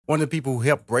one of the people who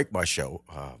helped break my show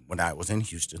when I was in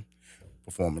Houston,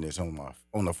 performing this on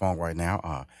the phone right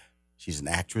now. She's an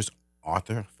actress,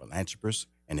 author, philanthropist,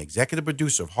 and executive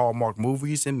producer of Hallmark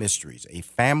Movies and Mysteries, a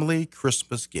family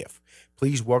Christmas gift.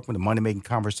 Please welcome to Money Making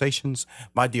Conversations,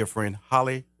 my dear friend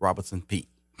Holly Robinson Peete.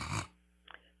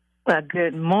 Well,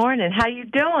 good morning. How you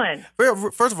doing?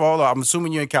 Well, first of all, I'm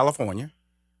assuming you're in California.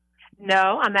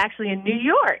 No, I'm actually in New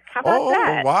York. How about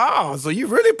that? Oh, wow. So you're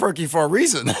really perky for a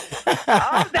reason. You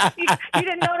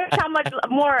didn't notice how much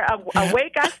more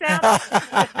awake I sound?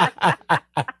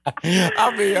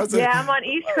 I'm on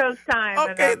East Coast time.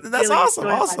 Okay, that's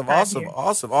really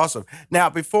awesome.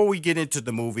 Now, before we get into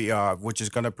the movie, which is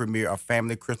going to premiere, A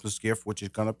Family Christmas Gift, which is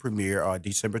going to premiere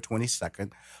December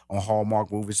 22nd on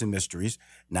Hallmark Movies and Mysteries,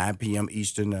 9 p.m.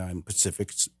 Eastern and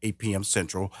Pacific, 8 p.m.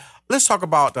 Central. Let's talk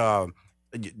about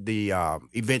the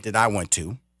event that I went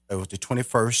to. It was the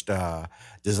 21st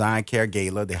Design Care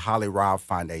Gala, the Holly Robb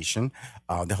Foundation.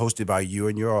 They're hosted by you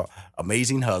and your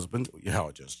amazing husband.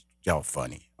 Y'all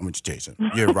funny. I'm going to tell you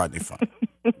something. You're Rodney funny.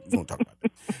 We won't talk about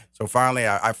that. So finally,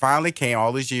 I finally came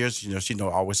all these years. She I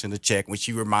always send a check. When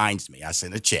she reminds me, I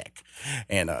send a check.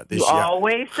 And this you year,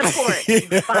 always support. You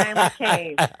finally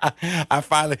came. I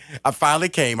finally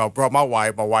came. I brought my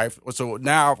wife. So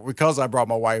now, because I brought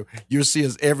my wife, you'll see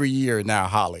us every year now,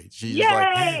 Holly. She's Yay!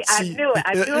 I knew it.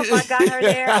 I knew if I got her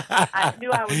there, I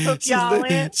knew I would hook y'all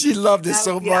in. She loved it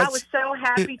so much. I was so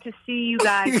happy to see you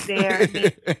guys there.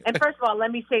 And first of all,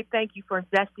 let me say thank you for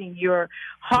investing your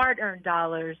hard-earned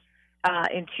dollars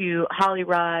into Holly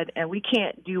Rodd, and we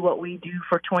can't do what we do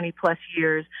for 20 plus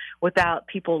years without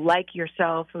people like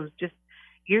yourself who's just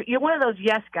you're one of those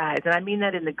yes guys, and I mean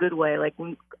that in the good way. Like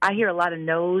I hear a lot of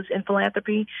no's in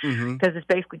philanthropy because it's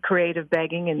basically creative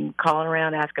begging and calling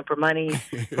around asking for money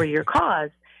for your cause.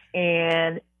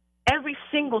 And every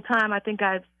single time I think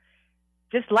I've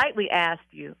just lightly asked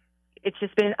you, it's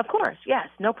just been, of course, yes,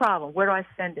 no problem. Where do I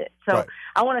send it? So right.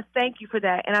 I want to thank you for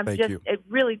that. And it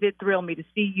really did thrill me to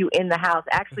see you in the house,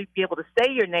 actually be able to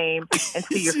say your name and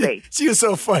see your face. She was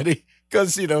so funny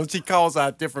because, she calls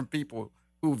out different people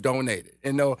who've donated,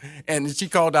 and she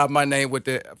called out my name with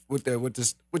the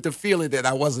feeling that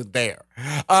I wasn't there.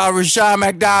 Rashawn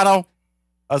McDonald.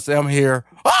 I said, I'm here.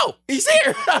 Oh, he's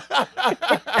here.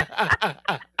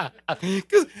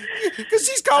 Because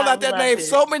she's called out that name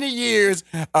so many years.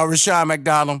 Rashawn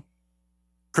McDonald.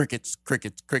 Crickets. I'm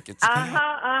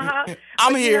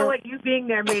here. You know what? You being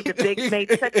there made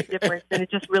such a difference, and it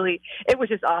was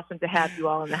just awesome to have you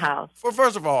all in the house. Well,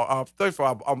 first of all,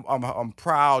 I'm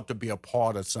proud to be a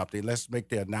part of something. Let's make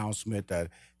the announcement that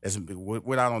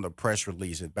went out on the press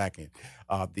release and back in.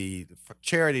 The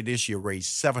charity this year raised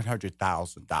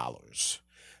 $700,000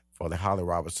 for the Holly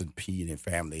Robinson Peete and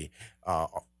family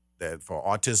for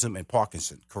autism and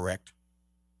Parkinson. Correct?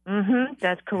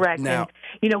 That's correct. Now,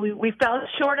 and, we fell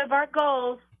short of our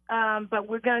goals, but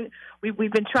we've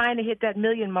been trying to hit that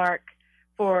million mark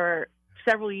for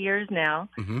several years now.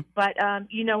 But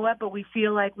you know what? But we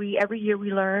feel like every year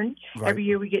we learn. Right. Every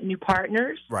year we get new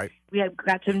partners. Right. We have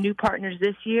got some new partners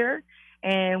this year,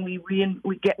 and we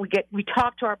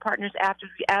talk to our partners after.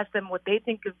 We ask them what they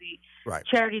think of the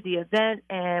charity, the event,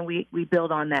 and we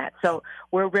build on that. So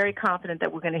we're very confident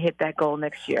that we're going to hit that goal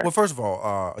next year. Well, first of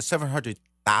all,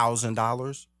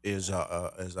 $700,000 is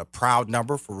a proud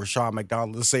number for Rashawn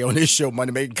McDonald to say on his show,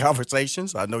 Money Making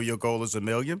Conversations. I know your goal is $1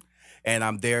 million, and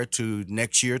I'm there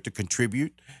next year to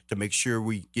contribute to make sure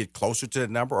we get closer to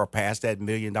that number or past that $1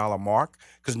 million mark.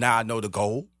 Because now I know the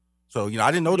goal. So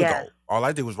I didn't know the goal. All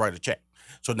I did was write a check.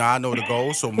 So now I know the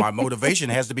goal. So my motivation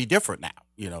has to be different now.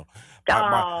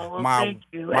 Thank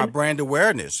you. My brand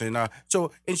awareness. And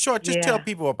so, in short, just tell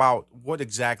people about what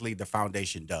exactly the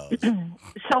foundation does.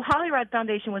 So Holly Rodd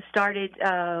Foundation was started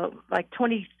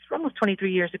almost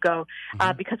 23 years ago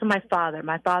because of my father.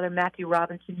 My father, Matthew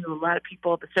Robinson, who a lot of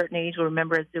people of a certain age will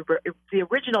remember as the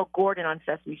original Gordon on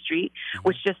Sesame Street,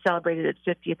 which just celebrated its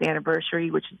 50th anniversary,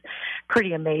 which is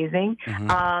pretty amazing.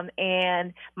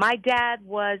 And my dad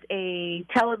was a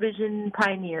television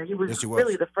pioneer. He was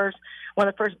really one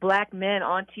of the first black men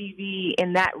on TV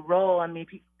in that role. I mean,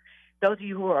 those of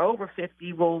you who are over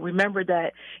 50 will remember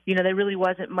that, there really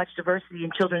wasn't much diversity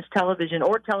in children's television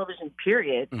or television,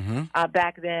 period,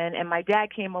 back then. And my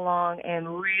dad came along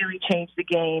and really changed the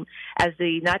game as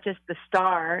not just the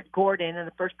star, Gordon, and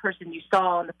the first person you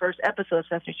saw in the first episode of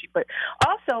Sesame Street, but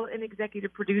also an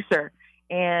executive producer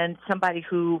and somebody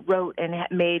who wrote and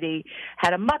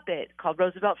had a Muppet called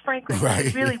Roosevelt Franklin. Right.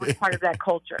 He really was part of that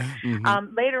culture.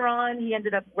 Later on, he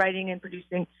ended up writing and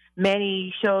producing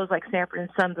many shows like Sanford and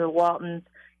Son, The Waltons,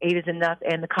 Eight is Enough,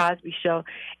 and The Cosby Show.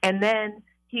 And then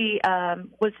he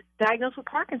was diagnosed with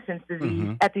Parkinson's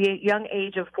disease at the young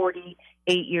age of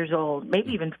 48 years old,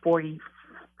 maybe even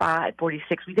 45,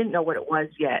 46. We didn't know what it was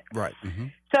yet. Right. Mm-hmm.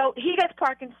 So he gets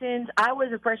Parkinson's. I was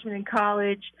a freshman in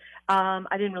college.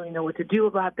 I didn't really know what to do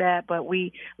about that, but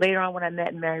later on when I met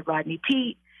and married Rodney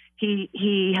Peete,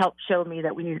 he helped show me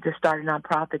that we needed to start a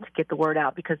nonprofit to get the word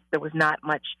out because there was not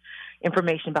much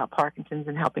information about Parkinson's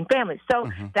and helping families. So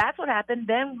that's what happened.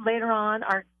 Then later on,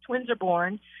 our twins are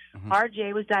born.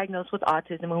 RJ was diagnosed with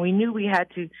autism, and we knew we had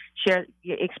to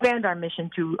expand our mission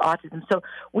to autism. So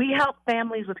we help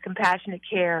families with compassionate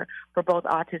care for both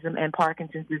autism and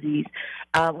Parkinson's disease.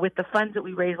 With the funds that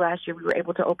we raised last year, we were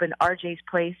able to open RJ's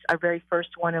Place, our very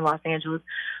first one in Los Angeles,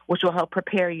 which will help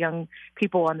prepare young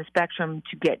people on the spectrum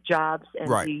to get jobs and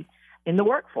be in the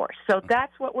workforce. So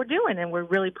that's what we're doing, and we're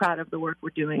really proud of the work we're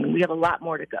doing. And we have a lot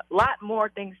more to go, a lot more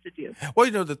things to do. Well,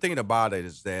 the thing about it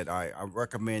is that I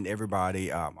recommend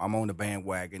everybody, I'm on the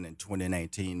bandwagon in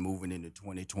 2019, moving into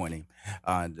 2020,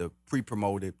 to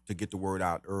pre-promote it, to get the word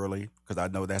out early, because I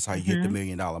know that's how you hit the $1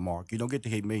 million mark. You don't get to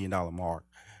hit $1 million mark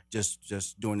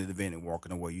just doing the event and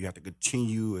walking away. You have to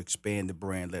continue, expand the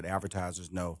brand, let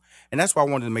advertisers know. And that's why I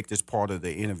wanted to make this part of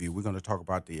the interview. We're going to talk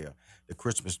about the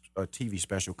Christmas TV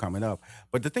special coming up.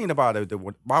 But the thing about it,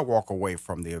 my walk away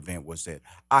from the event was that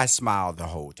I smiled the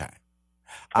whole time.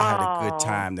 I had a good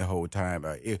time the whole time.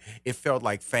 It felt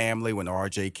like family when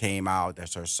RJ came out.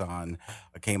 That's her son.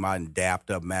 Came out and dapped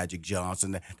up Magic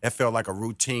Johnson. That felt like a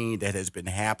routine that has been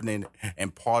happening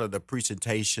and part of the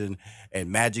presentation. And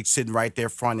Magic sitting right there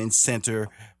front and center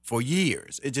for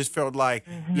years. It just felt like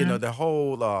the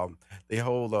whole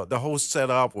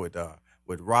setup with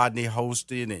Rodney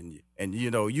hosting and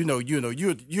you're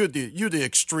the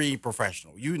extreme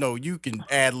professional. You can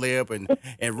ad lib and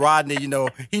Rodney,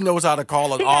 he knows how to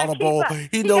call an audible.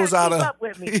 He knows how to keep up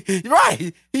with me.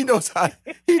 Right. He knows how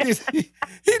he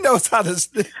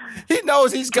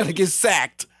knows he's gonna get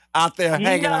sacked out there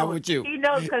hanging out with you. He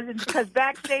knows because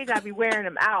backstage I be wearing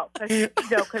him out because I'm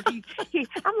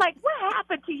like, what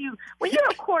happened to you? When you're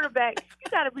a quarterback, you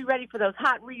got to be ready for those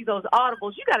hot reads, those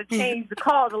audibles. You got to change the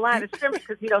call, the line of scrimmage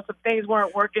because some things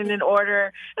weren't working in order.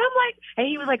 And I'm like, and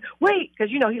he was like, wait, because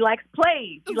he likes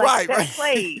plays. He likes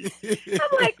plays.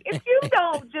 I'm like, if you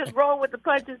don't just roll with the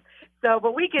punches. So,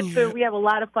 but we get through. We have a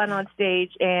lot of fun on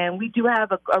stage, and we do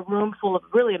have a room full of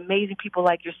really amazing people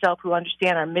like yourself who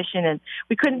understand our mission, and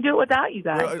we couldn't do it without you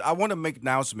guys. Well, I want to make an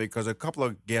announcement because a couple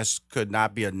of guests could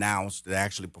not be announced that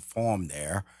actually performed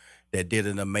there, that did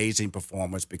an amazing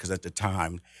performance because at the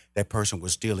time that person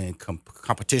was still in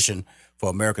competition for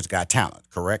America's Got Talent,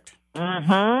 correct?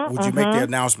 Would you make the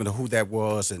announcement of who that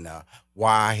was and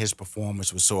why his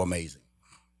performance was so amazing?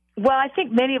 Well, I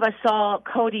think many of us saw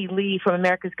Cody Lee from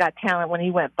America's Got Talent when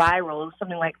he went viral. It was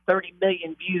something like 30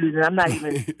 million views, and I'm not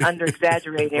even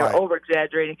under-exaggerating or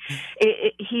over-exaggerating.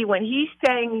 When he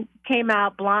came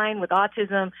out blind with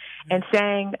autism and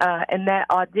sang in that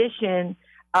audition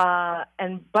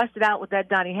and busted out with that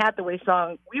Donny Hathaway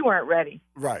song, we weren't ready.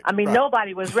 Right. I mean,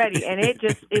 nobody was ready, and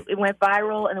it went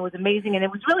viral, and it was amazing, and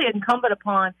it was really incumbent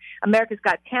upon America's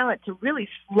Got Talent to really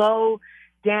slow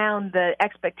down the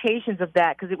expectations of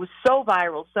that because it was so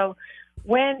viral. So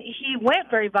when he went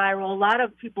very viral, a lot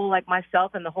of people like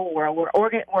myself and the whole world were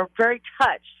very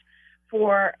touched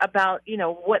about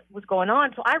what was going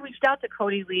on. So I reached out to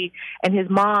Cody Lee and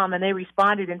his mom, and they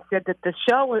responded and said that the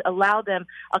show would allow them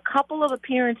a couple of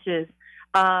appearances,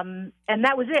 and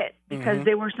that was it because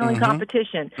they were still in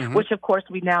competition, which of course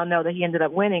we now know that he ended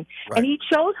up winning. Right. And he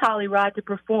chose Holly Rod to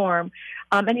perform,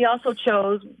 and he also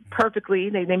chose perfectly,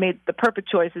 they made the perfect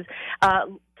choices,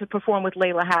 to perform with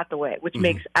Layla Hathaway, which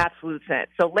makes absolute sense.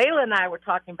 So Layla and I were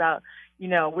talking about,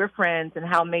 we're friends and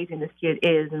how amazing this kid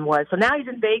is and was. So now he's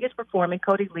in Vegas performing,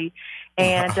 Cody Lee,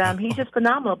 and he's just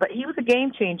phenomenal. But he was a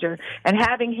game changer, and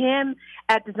having him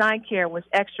at Design Care was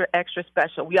extra, extra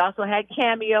special. We also had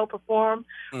Cameo perform,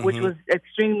 which was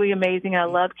extremely amazing. I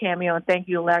love Cameo, and thank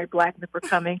you to Larry Blackman for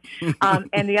coming.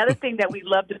 And the other thing that we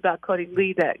loved about Cody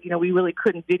Lee that, we really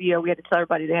couldn't video, we had to tell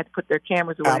everybody they had to put their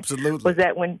cameras away, was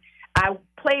that when I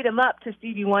played him up to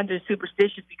Stevie Wonder's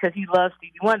Superstitious because he loves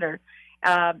Stevie Wonder,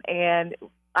 and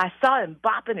I saw him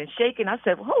bopping and shaking. I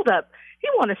said, well, hold up, he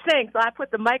want to sing. So I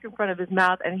put the mic in front of his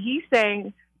mouth, and he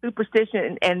sang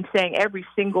Superstition and sang every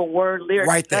single word, lyric.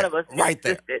 Right there, none of us right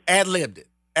there. Ad-libbed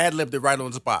it right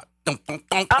on the spot.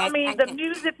 I mean, the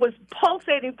music was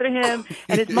pulsating through him,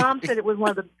 and his mom said it was one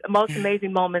of the most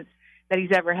amazing moments that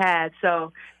he's ever had.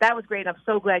 So that was great. I'm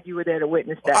so glad you were there to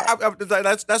witness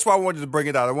that. That's why I wanted to bring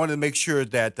it out. I wanted to make sure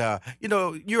that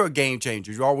you're a game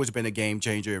changer. You've always been a game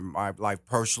changer in my life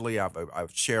personally.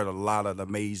 I've shared a lot of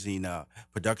amazing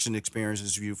production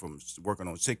experiences with you, from working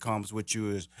on sitcoms with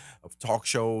you, as of talk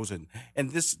shows, and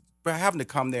this. But having to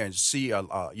come there and see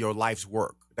your life's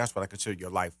work, that's what I consider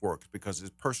your life work, because it's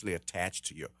personally attached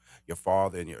to your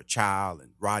father and your child,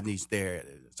 and Rodney's there,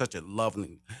 such a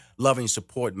loving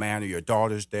support manner. Your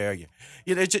daughter's there.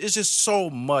 It's just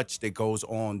so much that goes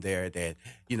on there that,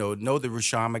 know that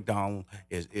Rushion McDonald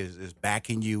is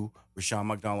backing you. Rushion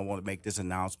McDonald want to make this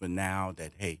announcement now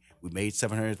that, hey, we made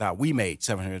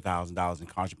 $700,000 in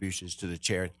contributions to the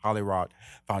charity, Holly Rock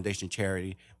Foundation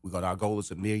charity. Our goal is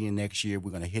 $1 million next year.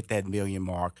 We're gonna hit that $1 million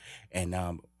mark, and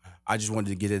I just wanted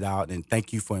to get it out, and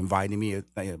thank you for inviting me.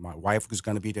 My wife is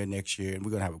gonna be there next year, and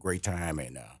we're gonna have a great time.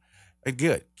 And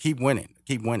good, keep winning,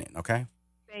 okay?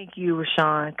 Thank you,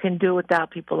 Rushion. Couldn't do it without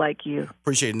people like you.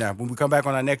 Appreciate it. Now, when we come back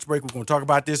on our next break, we're going to talk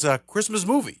about this Christmas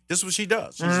movie. This is what she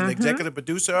does. She's an executive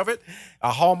producer of it,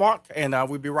 Hallmark, and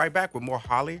we'll be right back with more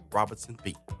Holly Robinson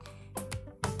Peete.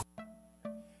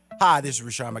 Hi, this is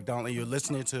Rushion McDonald, and you're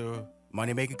listening to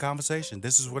Money Making Conversation.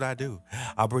 This is what I do.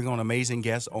 I bring on amazing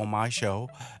guests on my show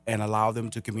and allow them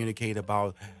to communicate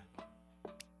about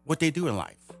what they do in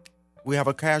life. We have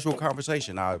a casual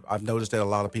conversation. I've noticed that a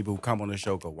lot of people who come on the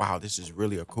show go, wow, this is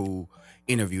really a cool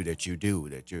interview that you do,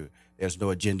 there's no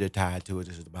agenda tied to it.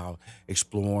 This is about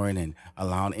exploring and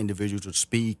allowing individuals to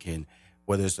speak, and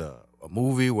whether it's a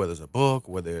movie, whether it's a book,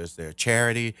 whether it's their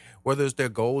charity, whether it's their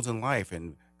goals in life,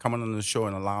 and coming on the show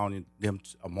and allowing them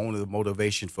a moment of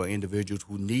motivation for individuals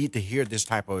who need to hear this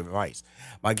type of advice.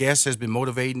 My guest has been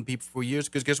motivating people for years,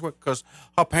 because guess what? Because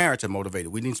her parents are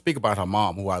motivated. We didn't speak about her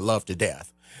mom, who I love to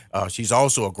death. She's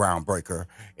also a groundbreaker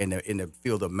in the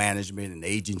field of management and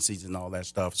agencies and all that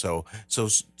stuff. So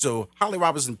Holly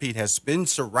Robinson Peete has been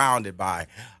surrounded by,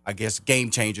 I guess, game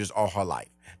changers all her life.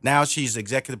 Now she's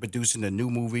executive producing a new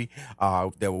movie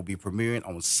that will be premiering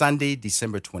on Sunday,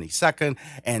 December 22nd,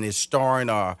 and is starring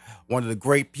one of the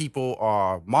great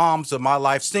people, moms of my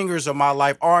life, singers of my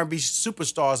life, R&B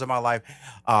superstars of my life,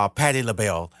 Patti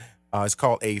LaBelle. It's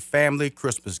called A Family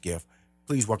Christmas Gift.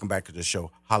 Please welcome back to the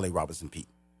show, Holly Robinson Peete.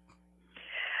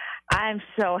 I'm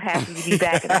so happy to be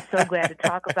back, and I'm so glad to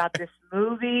talk about this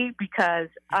movie because,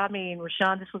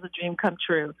 Rushion, this was a dream come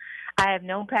true. I have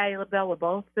known Patti LaBelle. We're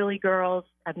both Philly girls.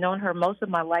 I've known her most of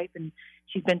my life, and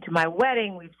she's been to my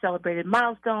wedding. We've celebrated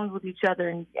milestones with each other,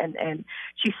 and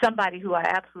she's somebody who I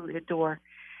absolutely adore.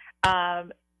 I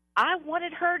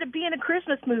wanted her to be in a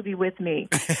Christmas movie with me.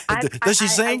 Does she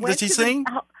sing? Does she sing?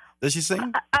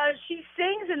 She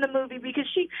sings in the movie because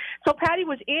Patti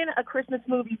was in a Christmas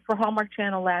movie for Hallmark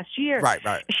Channel last year. Right.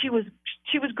 She was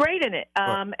great in it,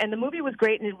 and the movie was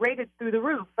great, and it rated through the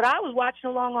roof. But I was watching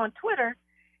along on Twitter,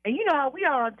 and you know how we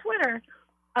are on Twitter,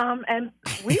 and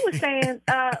we were saying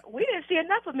we didn't see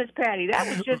enough of Miss Patti. That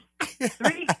was just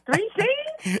three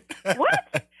scenes.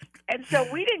 What? And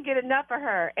so we didn't get enough of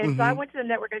her. And so I went to the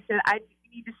network and said, I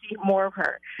need to see more of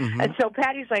her. And so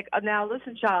Patty's like, now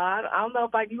listen, child, I don't know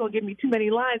if you're going to give me too many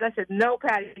lines. I said, no,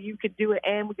 Patti, you could do it,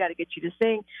 and we got to get you to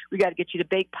sing. We got to get you to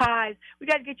bake pies. We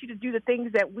got to get you to do the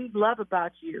things that we love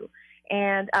about you.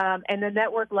 And the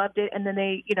network loved it, and then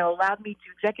they, allowed me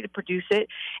to executive produce it.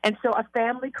 And so A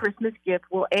Family Christmas Gift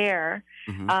will air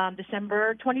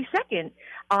December 22nd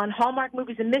on Hallmark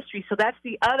Movies and Mysteries. So that's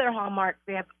the other Hallmark.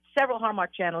 They have several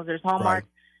Hallmark channels. There's Hallmark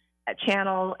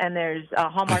Channel, and there's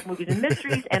Hallmark Movies and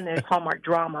Mysteries, and there's Hallmark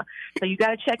Drama. So you got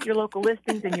to check your local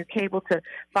listings and your cable to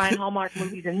find Hallmark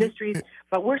Movies and Mysteries.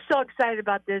 But we're so excited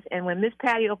about this, and when Miss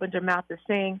Patti opens her mouth to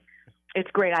sing, it's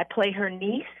great. I play her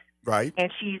niece. Right.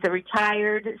 And she's a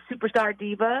retired superstar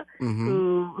diva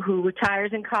who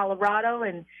retires in Colorado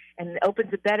and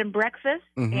opens a bed and breakfast.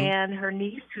 And her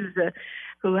niece,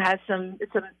 who has some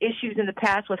issues in the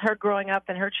past with her growing up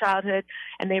and her childhood,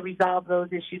 and they resolve those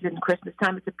issues in Christmas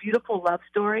time. It's a beautiful love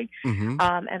story and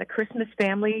a Christmas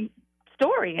family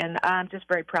story, and I'm just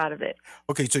very proud of it.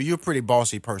 Okay, so you're a pretty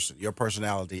bossy person. Your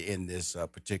personality in this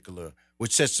particular,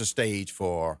 which sets the stage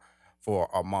for Patti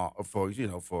LaBelle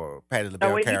character.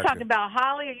 Are you talking about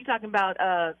Holly, or are you talking about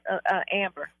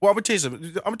Amber? Well, I'm gonna tell you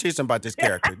something about this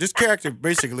character. This character,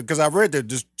 basically, because I read the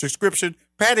description,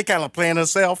 Patti kind of playing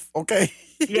herself. Okay.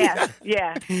 Yeah.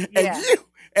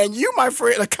 And you, my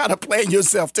friend, are kind of playing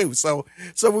yourself too. So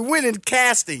we went in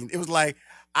casting. It was like,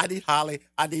 I need Holly,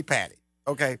 I need Patti.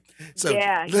 Okay, so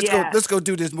let's go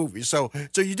do this movie. So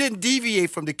you didn't deviate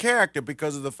from the character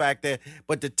because of the fact that,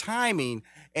 but the timing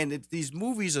and these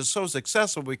movies are so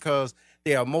successful because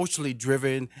they are emotionally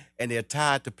driven and they're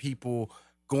tied to people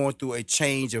going through a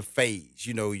change of phase.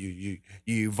 You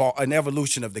evolve, an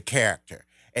evolution of the character.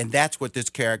 And that's what this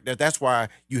character. That's why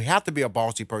you have to be a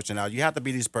bossy person now. You have to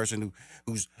be this person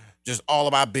who's just all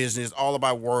about business, all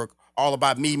about work, all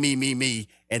about me, me, me, me.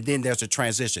 And then there's a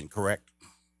transition. Correct?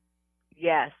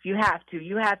 Yes, you have to.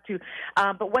 You have to.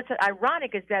 But what's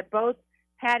ironic is that both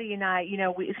Patty and I,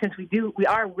 since we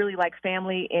are really like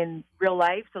family in real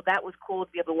life, so that was cool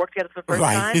to be able to work together for the first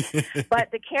time. But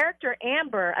the character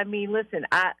Amber, I mean, listen,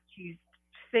 she's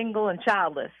single and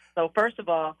childless. So first of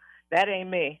all, that ain't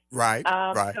me. Right. So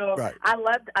I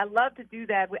love to do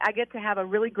that. I get to have a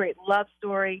really great love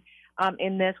story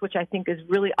in this, which I think is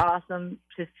really awesome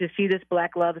to see this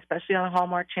Black love, especially on the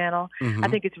Hallmark Channel. I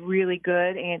think it's really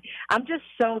good, and I'm just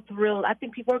so thrilled. I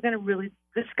think people are going to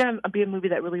this is going to be a movie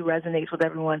that really resonates with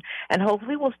everyone, and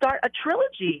hopefully we'll start a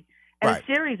trilogy and a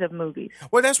series of movies.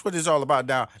 Well, that's what it's all about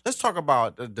now. Let's talk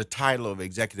about the title of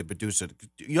executive producer.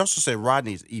 You also said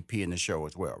Rodney's EP in the show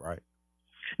as well, right?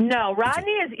 No,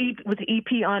 Rodney was the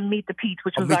EP on Meet the Peete,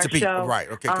 which was our show. Right,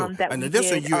 okay, cool. And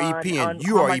this was your EP, and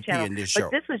you are EP in this show.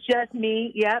 But this was just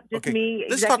me, me.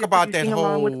 Let's talk about that whole...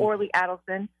 along with Orly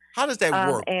Adelson. How does that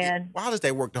work? How does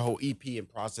that work, the whole EP and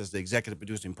process, the executive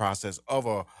producing process of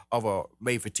a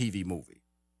made-for-TV movie?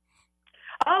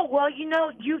 Oh well,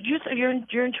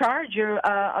 you're in charge. You're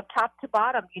top to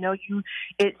bottom.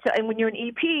 And when you're an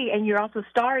EP and you're also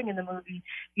starring in the movie,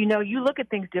 you look at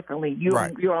things differently.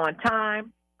 You're on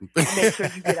time. Make sure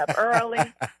you get up early.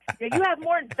 You have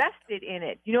more invested in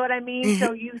it. You know what I mean?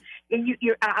 So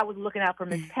I was looking out for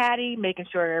Miss Patty, making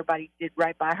sure everybody did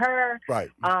right by her. Right.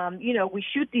 We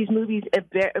shoot these movies.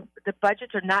 The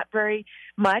budgets are not very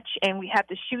much, and we have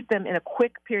to shoot them in a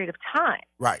quick period of time.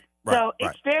 Right. So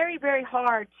it's very, very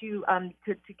hard to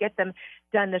get them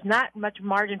done. There's not much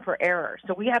margin for error.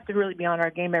 So we have to really be on our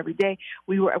game every day.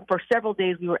 For several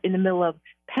days, we were in the middle of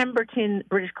Pemberton,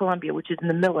 British Columbia, which is in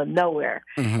the middle of nowhere.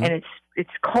 And it's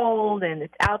cold and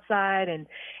it's outside and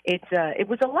it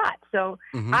was a lot. So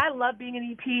I love being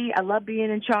an EP. I love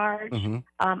being in charge.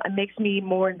 It makes me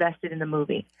more invested in the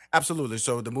movie. Absolutely.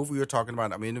 So the movie you're talking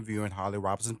about, I'm interviewing Holly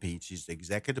Robinson Peete. She's the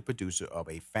executive producer of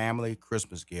A Family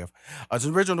Christmas Gift. Its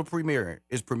original premiere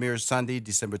is premieres Sunday,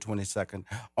 December 22nd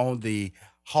on the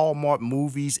Hallmark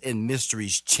Movies and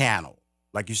Mysteries channel.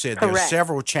 Like you said, there are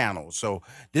several channels. So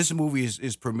this movie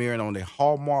is premiering on the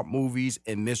Hallmark Movies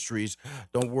and Mysteries.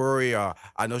 Don't worry.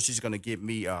 I know she's going to get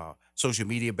me social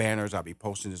media banners. I'll be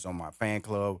posting this on my fan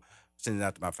club, sending it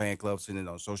out to my fan club, sending it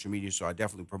on social media. So I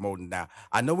definitely promote it now.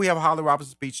 I know we have Holly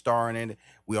Robinson Peete starring in it.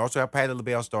 We also have Patti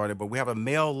LaBelle starring in it, but we have a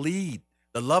male lead,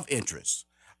 the love interest.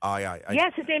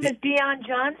 Yes, his name is Dion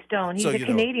Johnstone. He's a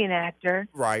Canadian actor.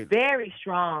 Right. Very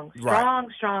strong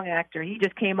actor. He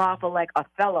just came off of like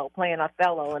Othello, playing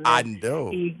Othello. And I know.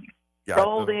 He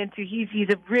rolled into, he's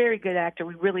a very good actor.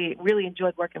 We really, really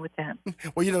enjoyed working with him.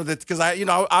 Well, because I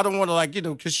don't want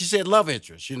to because she said love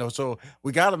interest, so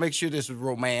we got to make sure this is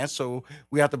romance. So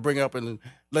we have to bring up and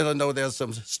let her know there's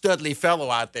some studly fellow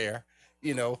out there,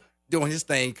 doing his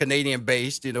thing, Canadian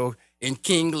based, in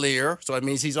King Lear. So it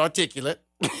means he's articulate.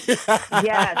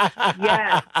 Yes,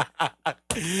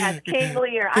 King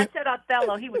Lear. I said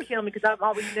Othello. He would kill me because I'm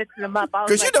always mixing him up.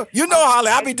 Because Holly,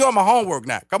 I be doing my homework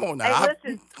now. Come on now. Hey,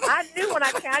 listen, I knew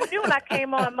when I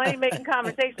came on Money Making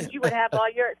Conversations, you would have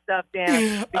all your stuff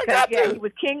down. Because he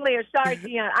was King Lear. Sorry,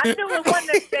 Dion. I knew it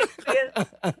wasn't Shakespeare.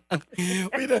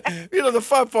 The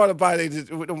fun part about it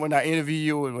is when I interview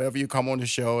you and whenever you come on the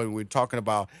show and we're talking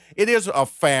about, it is a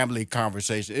family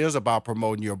conversation. It is about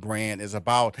promoting your brand. It's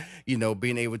about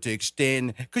being able to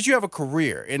extend, because you have a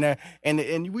career,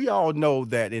 and we all know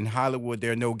that in Hollywood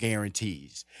there are no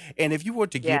guarantees. And if you were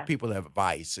to give people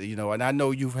advice, and I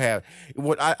know you've had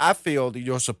what I feel that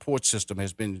your support system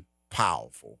has been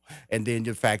powerful, and then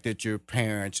the fact that your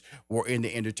parents were in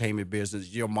the entertainment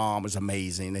business, your mom is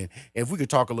amazing, and if we could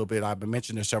talk a little bit, I've been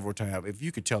mentioning this several times. If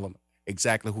you could tell them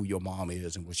exactly who your mom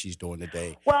is and what she's doing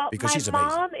today, because she's amazing.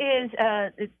 Mom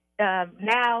is.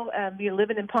 Now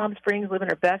living in Palm Springs, living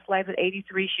her best life at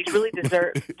 83. She's really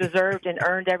deserved and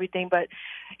earned everything. But,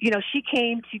 she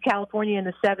came to California in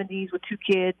the 70s with 2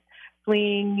 kids,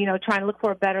 fleeing, trying to look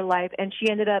for a better life. And she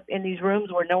ended up in these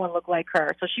rooms where no one looked like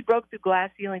her. So she broke through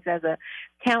glass ceilings as a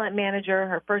talent manager.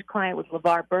 Her first client was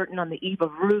LeVar Burton on the eve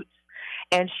of Roots.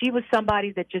 And she was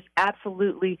somebody that just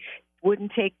absolutely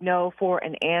wouldn't take no for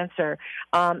an answer.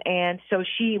 And so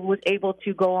she was able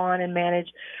to go on and manage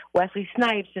Wesley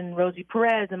Snipes and Rosie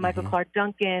Perez and Michael Clark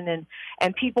Duncan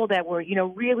and people that were,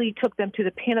 really took them to the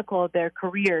pinnacle of their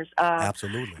careers.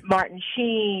 Absolutely. Martin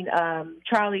Sheen,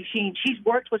 Charlie Sheen. She's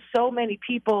worked with so many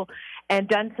people and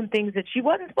done some things that she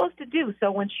wasn't supposed to do.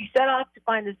 So when she set off to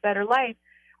find this better life,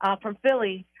 from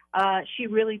Philly. She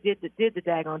really did the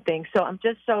daggone thing. So I'm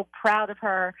just so proud of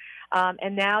her.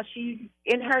 And now she's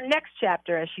in her next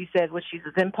chapter, as she said, which she's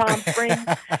in Palm Springs.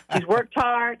 She's worked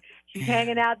hard. She's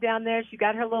hanging out down there. She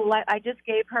got her little light. I just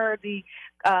gave her the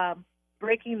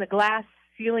Breaking the Glass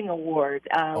Ceiling Award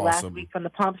last week from the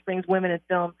Palm Springs Women in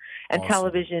Film and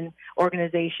Television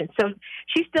Organization. So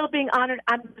she's still being honored.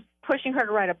 I'm pushing her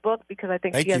to write a book because I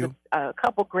think she has a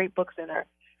couple great books in her.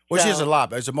 Well, she has a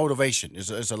lot. It's a motivation.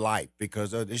 It's a life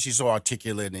because she's so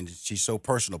articulate and she's so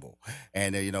personable.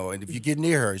 And and if you get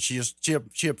near her, she'll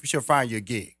find you a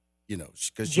gig.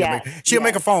 Because she'll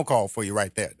make a phone call for you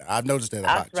right there. I've noticed that a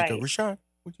lot. Right. She goes, Rashad,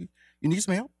 you need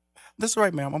some help? That's all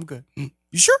right, ma'am. I'm good. You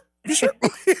sure? You sure?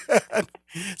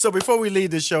 So before we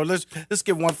leave this show, let's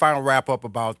give one final wrap up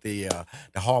about the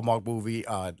Hallmark movie.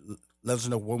 Let us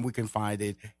know when we can find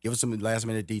it. Give us some last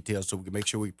minute details so we can make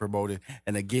sure we promote it.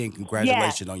 And again,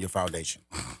 congratulations on your foundation.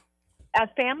 A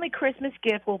Family Christmas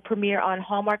Gift will premiere on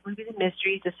Hallmark Movies and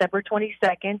Mysteries December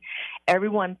 22nd.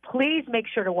 Everyone, please make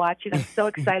sure to watch it. I'm so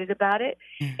excited about it.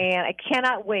 And I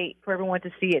cannot wait for everyone to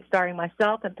see it, starring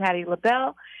myself and Patti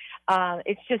LaBelle.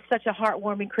 It's just such a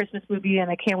heartwarming Christmas movie,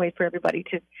 and I can't wait for everybody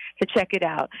to check it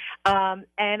out.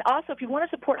 And also, if you want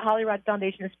to support Hollyrod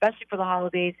Foundation, especially for the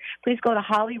holidays, please go to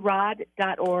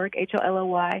hollyrod.org,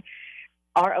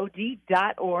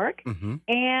 HOLLYROD.org,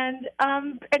 and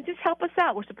just help us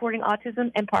out. We're supporting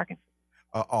autism and Parkinson's.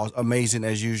 Amazing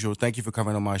as usual. Thank you for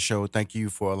coming on my show. Thank you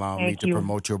for allowing me to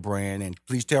promote your brand. And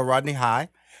please tell Rodney hi.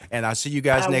 And I'll see you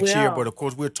guys next year. But of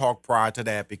course, we'll talk prior to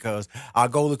that because our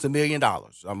goal is $1 million.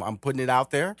 I'm putting it out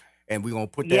there, and we're gonna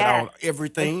put that on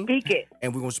everything. And speak it.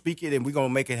 And we're gonna speak it, and we're gonna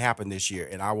make it happen this year.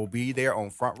 And I will be there on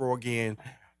front row again,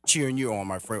 cheering you on,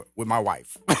 my friend, with my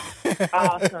wife.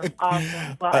 Awesome.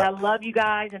 Well, I love you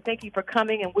guys, and thank you for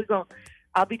coming. And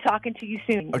I'll be talking to you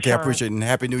soon. Okay, Sean. I appreciate it. And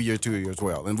Happy New Year to you as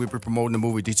well. And we'll be promoting the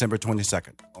movie December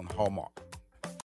 22nd on Hallmark.